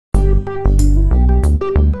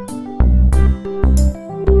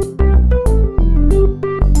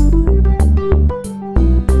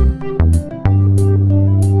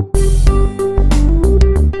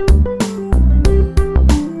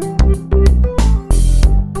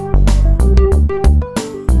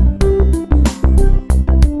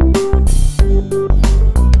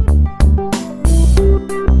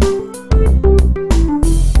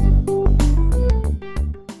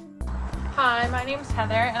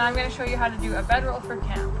and I'm going to show you how to do a bedroll for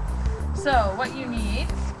camp. So what you need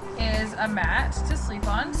is a mat to sleep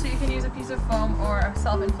on, so you can use a piece of foam or a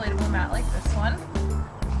self-inflatable mat like this one.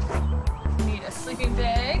 You need a sleeping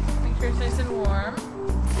bag, make sure it's nice and warm,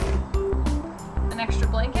 an extra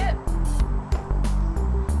blanket,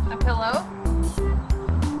 a pillow,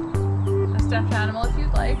 a stuffed animal if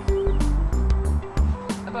you'd like,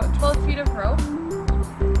 about 12 feet of rope,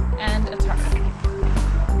 and a tarp.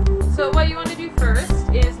 So what you want to do first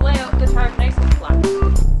is lay out the tarp nice and flat. You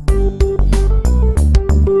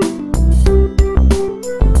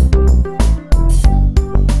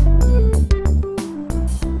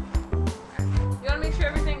want to make sure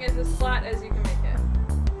everything is as flat as you can make it.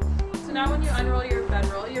 So now when you unroll your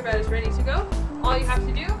bedroll, your bed is ready to go. All you have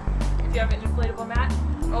to do, if you have an inflatable mat,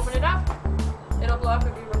 open it up. It'll blow up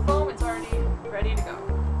if you were foam, it's already ready to go.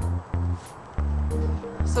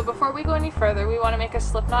 So before we go any further, we want to make a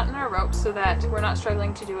slip knot in our rope so that we're not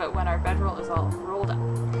struggling to do it when our bedroll is all rolled up.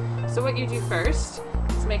 So what you do first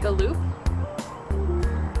is make a loop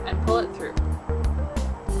and pull it through.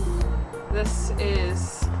 This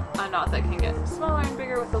is a knot that can get smaller and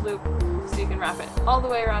bigger with a loop, so you can wrap it all the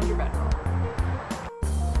way around your bedroll.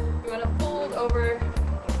 You want to fold over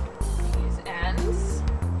these ends.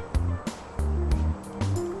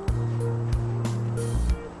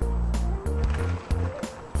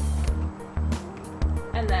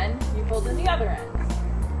 And then you fold in the other ends.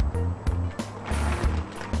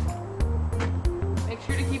 Make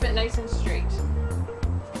sure to keep it nice and straight.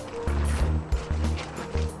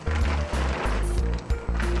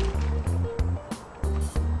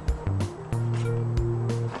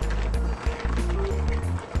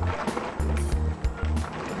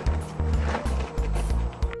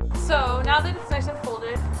 So now that it's nice and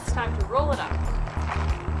folded, it's time to roll it up.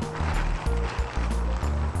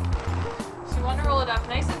 You want to roll it up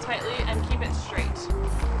nice and tightly and keep it straight.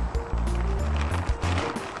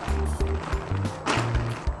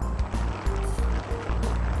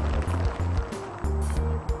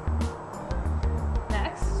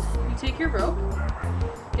 Next, you take your rope,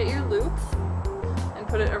 get your loop, and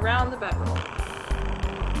put it around the bedroll.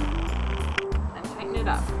 And tighten it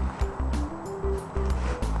up.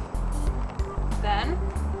 Then,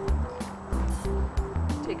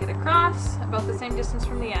 take it across, about the same distance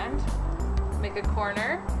from the end. Make a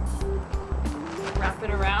corner, wrap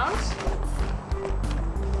it around,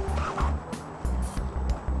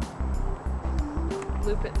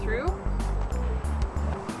 loop it through,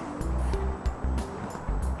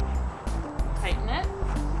 tighten it,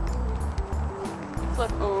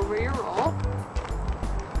 flip over your roll,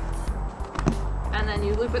 and then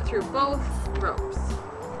you loop it through both ropes.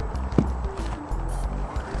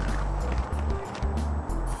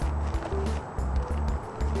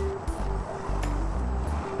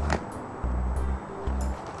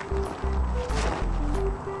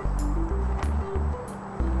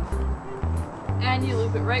 And you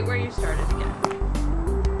loop it right where you started again.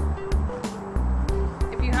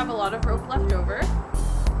 If you have a lot of rope left over,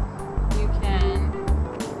 you can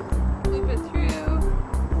loop it through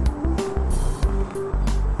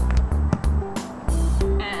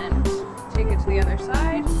and take it to the other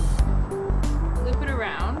side, loop it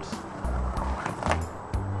around,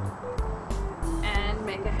 and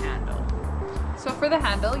make a handle. So for the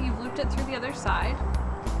handle, you've looped it through the other side,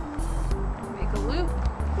 make a loop,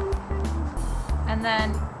 and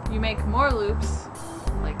then you make more loops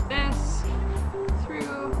like this,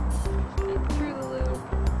 through and through the loop.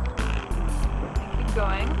 Keep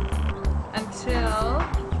going until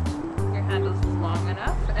your handle is long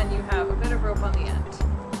enough and you have a bit of rope on the end.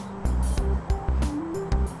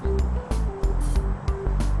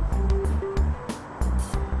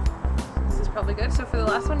 This is probably good. So for the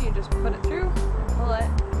last one, you just put it through and pull it,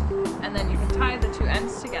 and then you can tie the two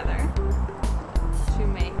ends together to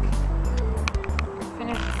make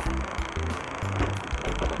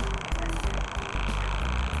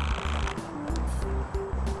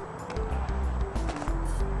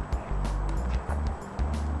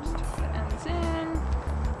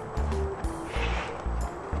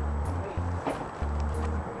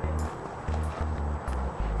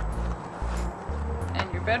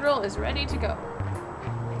bedroll is ready to go.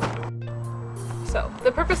 So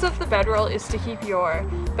the purpose of the bedroll is to keep your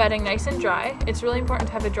bedding nice and dry. It's really important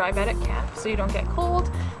to have a dry bed at camp so you don't get cold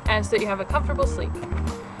and so that you have a comfortable sleep.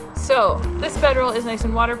 So this bedroll is nice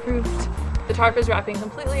and waterproofed. The tarp is wrapping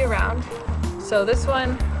completely around, so this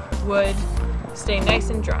one would stay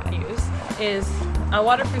nice and dry. Use is a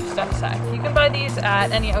waterproof stuff sack. You can buy these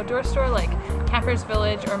at any outdoor store like Campers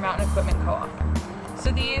Village or Mountain Equipment Co-op.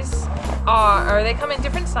 So these they come in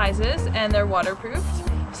different sizes and they're waterproofed.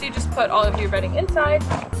 So you just put all of your bedding inside,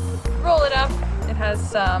 roll it up, it has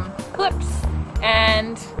some clips,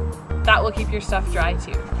 and that will keep your stuff dry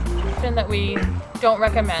too. Option that we don't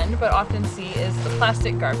recommend but often see is the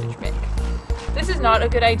plastic garbage bag. This is not a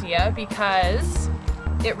good idea because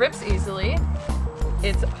it rips easily,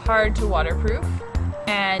 it's hard to waterproof,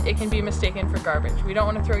 and it can be mistaken for garbage. We don't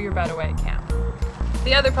want to throw your bed away at camp.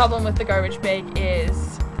 The other problem with the garbage bag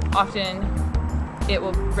is often it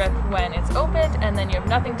will rip when it's opened and then you have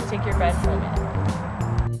nothing to take your bed home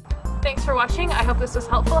in. Thanks for watching. I hope this was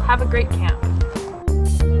helpful. Have a great camp.